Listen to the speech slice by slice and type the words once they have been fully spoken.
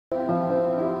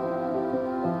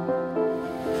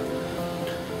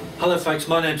Hello folks,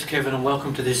 my name's Kevin and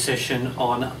welcome to this session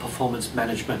on performance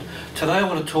management. Today I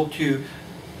want to talk to you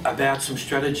about some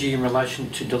strategy in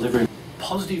relation to delivering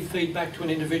positive feedback to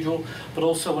an individual, but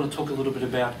also I want to talk a little bit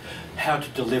about how to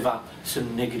deliver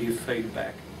some negative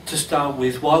feedback. To start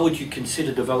with, why would you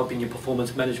consider developing your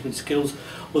performance management skills?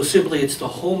 Well, simply it's the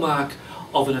hallmark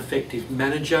of an effective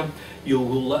manager.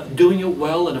 Doing it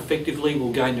well and effectively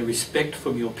will gain the respect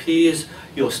from your peers,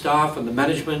 your staff and the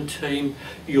management team.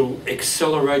 You'll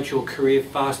accelerate your career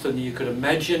faster than you could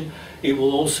imagine. It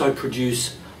will also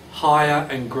produce higher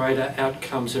and greater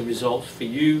outcomes and results for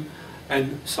you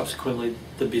and subsequently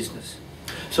the business.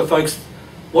 So folks,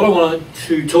 what I want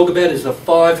to talk about is the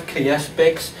 5 key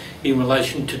aspects in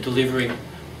relation to delivering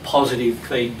positive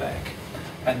feedback.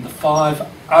 And the 5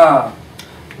 are: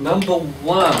 number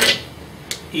 1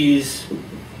 is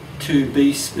to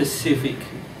be specific.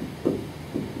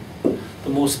 The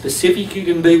more specific you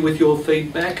can be with your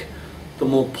feedback, the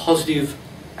more positive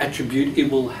attribute it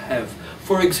will have.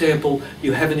 For example,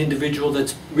 you have an individual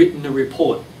that's written a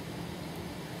report.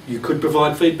 You could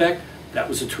provide feedback. That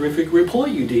was a terrific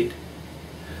report you did.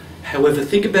 However,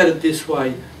 think about it this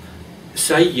way.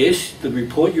 Say, yes, the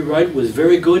report you wrote was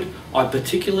very good. I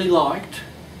particularly liked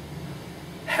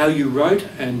how you wrote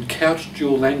and couched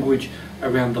your language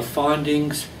around the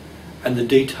findings and the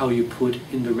detail you put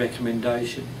in the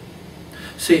recommendation.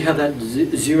 See how that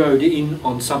zeroed in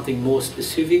on something more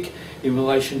specific in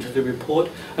relation to the report.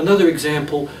 Another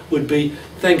example would be,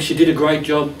 thanks, you did a great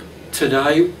job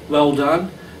today, well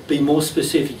done. Be more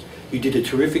specific. You did a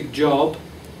terrific job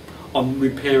on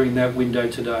repairing that window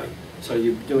today. So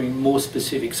you're doing more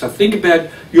specific. So think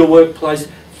about your workplace,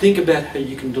 think about how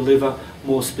you can deliver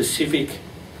more specific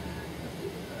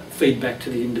feedback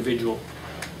to the individual.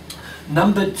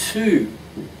 Number 2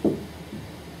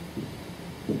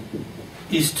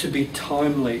 is to be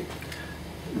timely.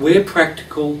 Where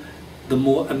practical, the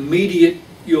more immediate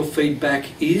your feedback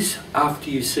is after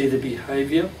you see the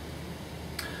behaviour,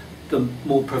 the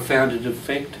more profound an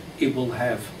effect it will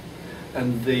have.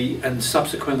 And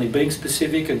subsequently being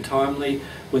specific and timely,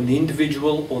 when the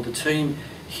individual or the team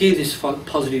hear this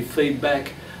positive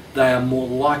feedback, they are more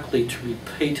likely to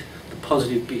repeat the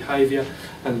positive behaviour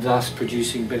and thus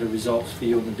producing better results for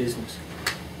you in the business.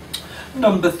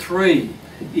 Number 3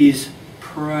 is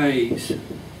praise.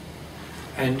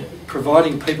 And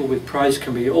providing people with praise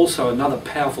can be also another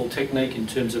powerful technique in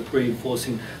terms of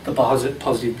reinforcing the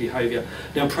positive behaviour.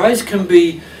 Now, praise can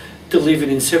be delivered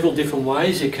in several different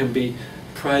ways. It can be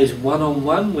praise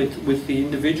one-on-one with the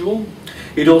individual.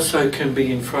 It also can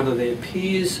be in front of their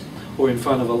peers or in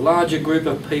front of a larger group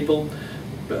of people,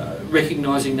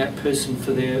 recognising that person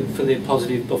for their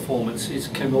positive performance. It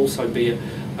can also be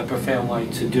a profound way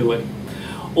to do it.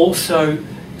 Also,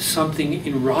 something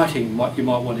in writing you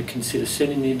might want to consider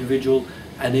sending the individual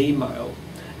an email.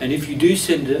 And if you do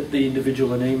send the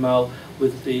individual an email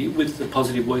with the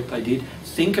positive work they did,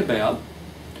 think about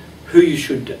who you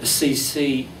should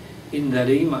CC in that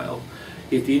email.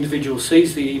 If the individual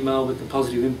sees the email with the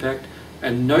positive impact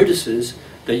and notices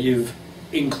that you've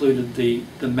included the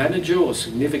manager or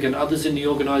significant others in the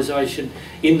organisation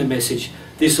in the message,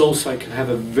 this also can have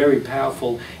a very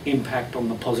powerful impact on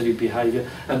the positive behaviour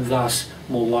and thus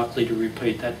more likely to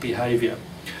repeat that behaviour.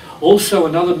 Also,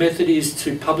 another method is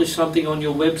to publish something on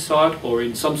your website or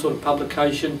in some sort of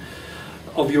publication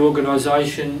of your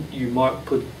organisation. You might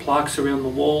put plaques around the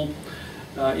wall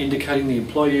indicating the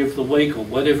employee of the week or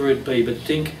whatever it be, but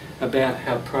think about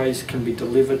how praise can be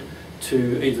delivered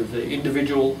to either the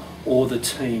individual or the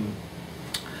team.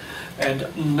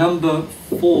 And number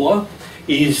 4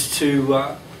 is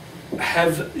to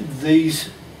have these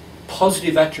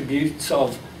positive attributes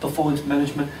of performance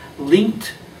management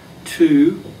linked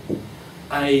to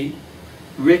a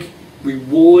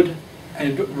reward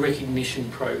and recognition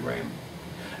program.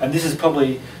 And this is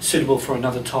probably suitable for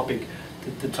another topic.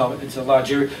 It's a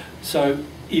large area. So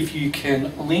if you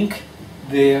can link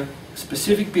their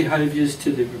specific behaviours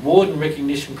to the reward and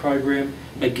recognition program,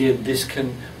 again, this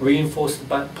can reinforce the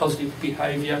positive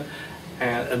behaviour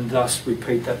and thus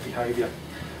repeat that behaviour.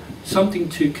 Something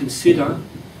to consider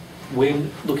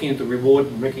when looking at the reward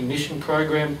and recognition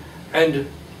program and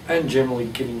generally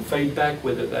giving feedback,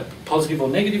 whether that be positive or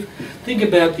negative. Think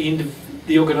about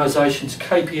the organisation's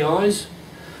KPIs,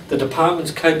 the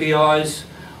department's KPIs,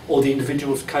 or the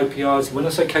individual's KPIs. When I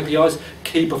say KPIs,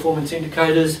 key performance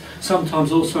indicators,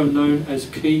 sometimes also known as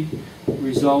key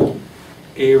result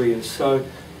areas. So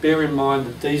bear in mind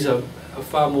that these are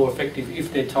far more effective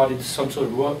if they're tied into some sort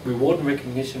of reward and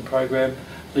recognition program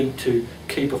linked to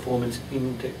key performance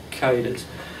indicators.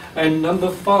 And number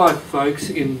 5, folks,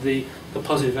 in the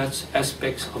positive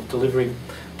aspects of delivering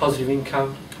positive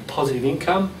positive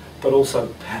income, but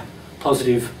also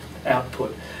positive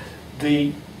output.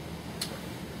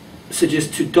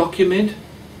 Suggest to document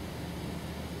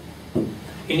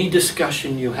any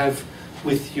discussion you have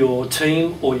with your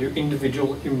team or your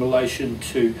individual in relation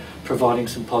to providing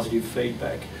some positive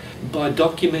feedback. By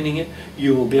documenting it,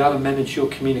 you will be able to manage your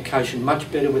communication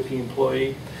much better with the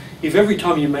employee. If every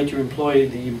time you meet your employee,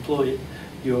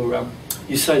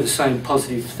 you say the same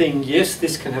positive thing, yes,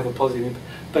 this can have a positive impact,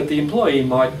 but the employee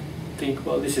might think,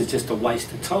 well, this is just a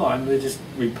waste of time. They're just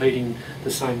repeating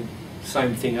the same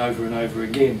thing over and over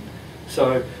again.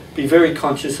 So be very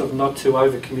conscious of not to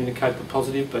over-communicate the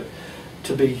positive, but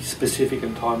to be specific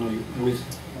and timely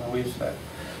with that.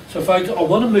 So folks, I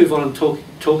want to move on and talk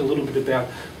a little bit about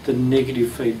the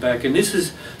negative feedback. And this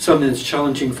is something that's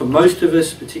challenging for most of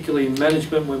us, particularly in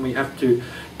management, when we have to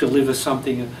deliver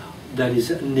something that is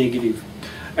negative.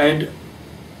 And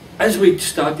as we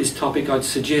start this topic, I'd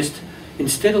suggest,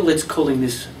 instead of let's calling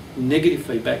this negative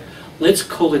feedback, let's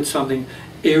call it something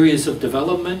areas of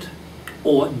development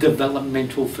or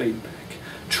developmental feedback.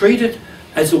 Treat it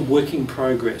as a work in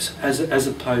progress, as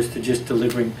opposed to just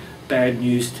delivering bad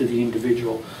news to the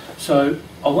individual. So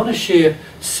I want to share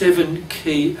 7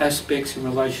 key aspects in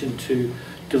relation to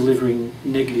delivering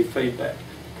negative feedback.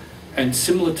 And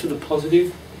similar to the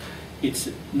positive, it's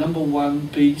number 1,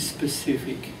 be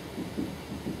specific.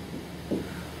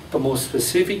 The more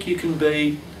specific you can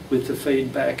be with the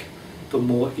feedback, the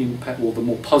more impact, or the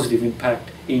more positive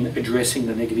impact in addressing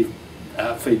the negative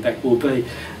feedback will be.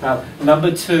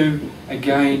 Number 2,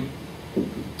 again,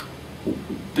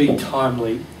 be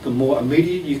timely. The more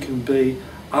immediate you can be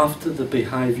after the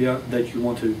behaviour that you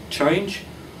want to change,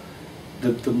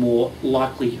 the more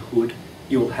likelihood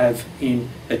you'll have in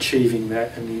achieving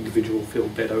that, and the individual will feel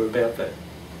better about that.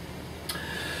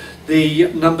 The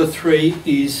number 3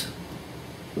 is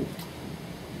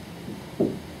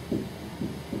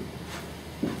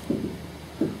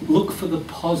look for the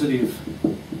positive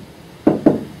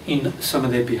in some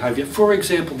of their behaviour. For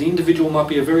example, the individual might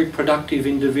be a very productive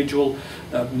individual,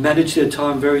 manage their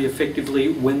time very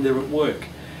effectively when they're at work.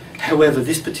 However,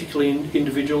 this particular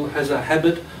individual has a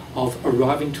habit of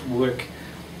arriving to work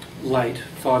late,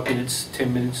 5 minutes,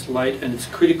 10 minutes late, and it's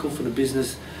critical for the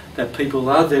business that people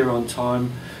are there on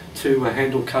time to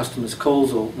handle customers'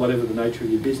 calls or whatever the nature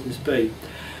of your business be.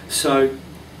 So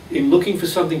in looking for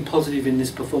something positive in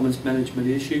this performance management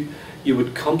issue, you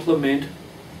would compliment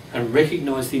and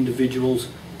recognise the individual's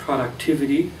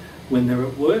productivity when they're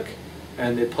at work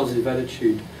and their positive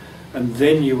attitude. And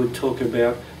then you would talk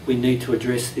about, we need to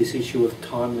address this issue of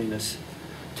tardiness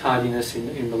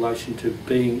in relation to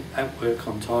being at work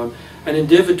on time, and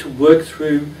endeavour to work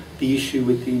through the issue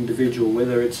with the individual,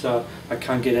 whether it's I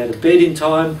can't get out of bed in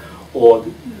time, or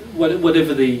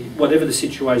whatever the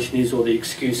situation is, or the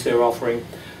excuse they're offering.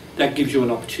 That gives you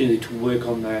an opportunity to work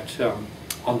on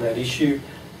that issue,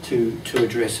 to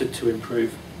address it, to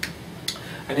improve.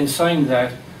 And in saying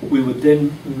that, we would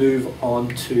then move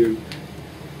on to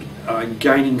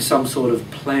gaining some sort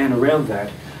of plan around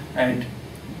that. And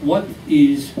what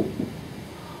is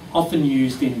often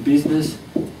used in business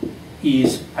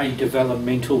is a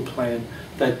developmental plan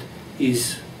that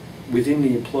is within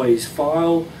the employee's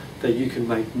file, that you can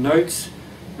make notes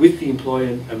with the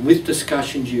employee, and with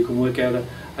discussions you can work out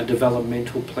a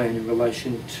developmental plan in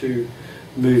relation to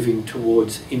moving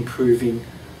towards improving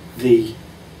the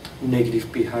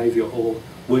negative behaviour or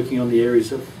working on the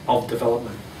areas of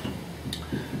development.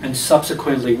 And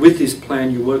subsequently, with this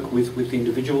plan you work with the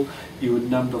individual, you would,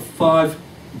 number 5,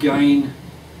 gain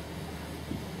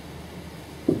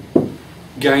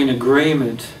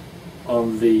agreement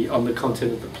on the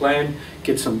content of the plan,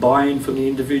 get some buy-in from the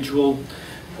individual.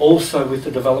 Also with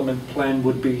the development plan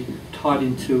would be tied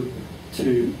into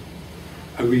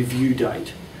a review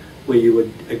date, where you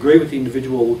would agree with the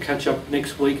individual, we'll catch up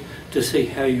next week to see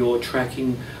how you're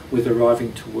tracking with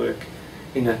arriving to work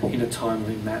in a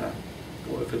timely manner,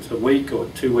 or if it's a week or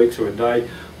 2 weeks or a day,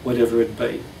 whatever it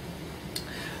be.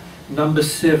 Number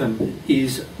 7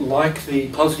 is, like the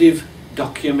positive,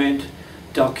 document.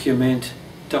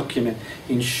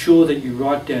 Ensure that you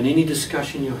write down any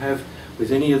discussion you have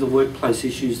with any of the workplace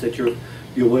issues that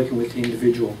you're working with the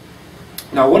individual.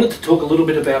 Now I wanted to talk a little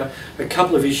bit about a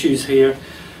couple of issues here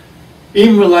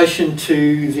in relation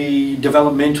to the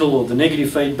developmental or the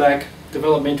negative feedback.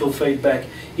 Developmental feedback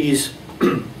is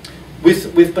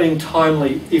with being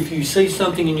timely. If you see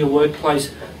something in your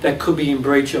workplace that could be in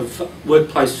breach of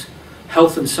workplace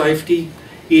health and safety,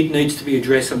 it needs to be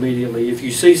addressed immediately. If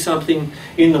you see something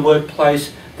in the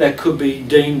workplace that could be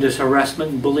deemed as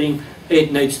harassment and bullying,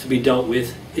 it needs to be dealt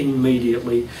with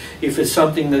immediately. If it's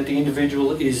something that the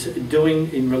individual is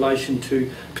doing in relation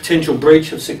to potential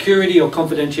breach of security or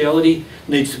confidentiality,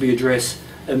 needs to be addressed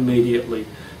immediately.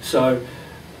 So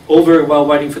all very well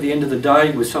waiting for the end of the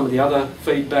day with some of the other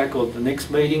feedback or the next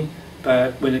meeting,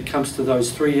 but when it comes to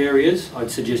those three areas,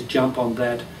 I'd suggest jump on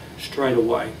that straight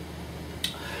away.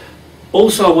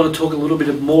 Also, I want to talk a little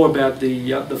bit more about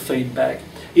the feedback.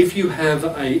 If you have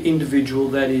an individual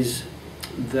that is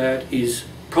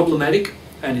problematic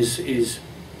and is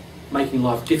making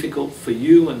life difficult for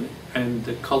you and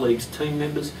the colleagues, team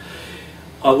members,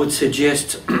 I would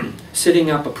suggest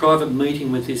setting up a private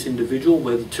meeting with this individual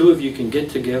where the two of you can get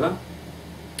together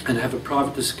and have a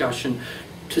private discussion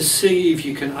to see if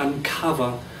you can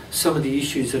uncover some of the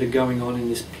issues that are going on in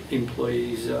this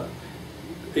employee's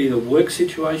either work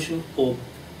situation or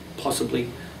possibly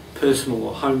personal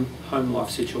or home life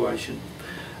situation.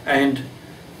 And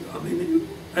I mean,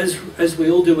 as we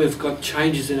all do, we've got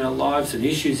changes in our lives and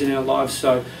issues in our lives,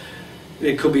 so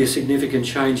there could be a significant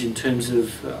change in terms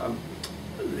of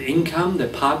income. Their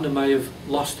partner may have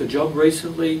lost a job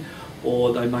recently,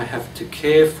 or they may have to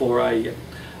care for a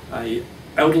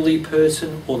elderly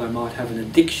person, or they might have an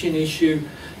addiction issue.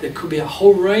 There could be a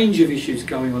whole range of issues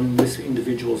going on in this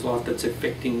individual's life that's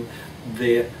affecting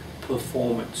their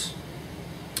performance.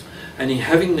 And in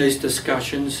having these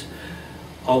discussions,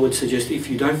 I would suggest, if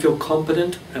you don't feel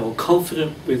competent or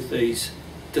confident with these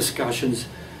discussions,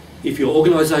 if your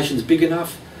organisation is big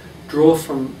enough, draw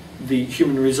from the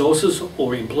human resources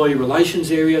or employee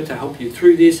relations area to help you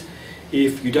through this.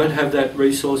 If you don't have that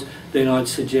resource, then I'd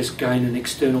suggest gain an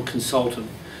external consultant,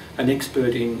 an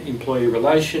expert in employee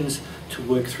relations, to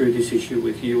work through this issue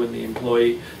with you and the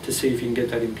employee to see if you can get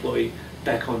that employee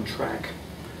back on track.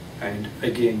 And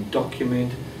again,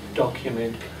 document,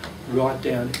 write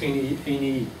down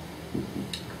any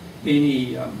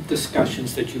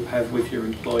discussions that you have with your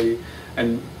employee,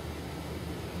 and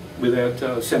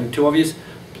without sounding too obvious,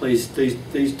 please,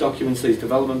 these documents, these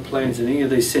development plans and any of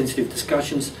these sensitive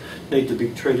discussions need to be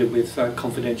treated with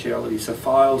confidentiality. So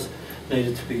files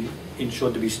needed to be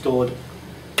ensured to be stored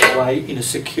away in a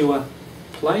secure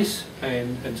place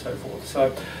and so forth.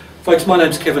 So folks, my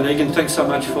name's Kevin Egan. Thanks so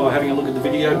much for having a look at the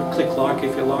video. Click like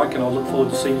if you like, and I'll look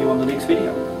forward to seeing you on the next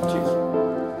video. Cheers.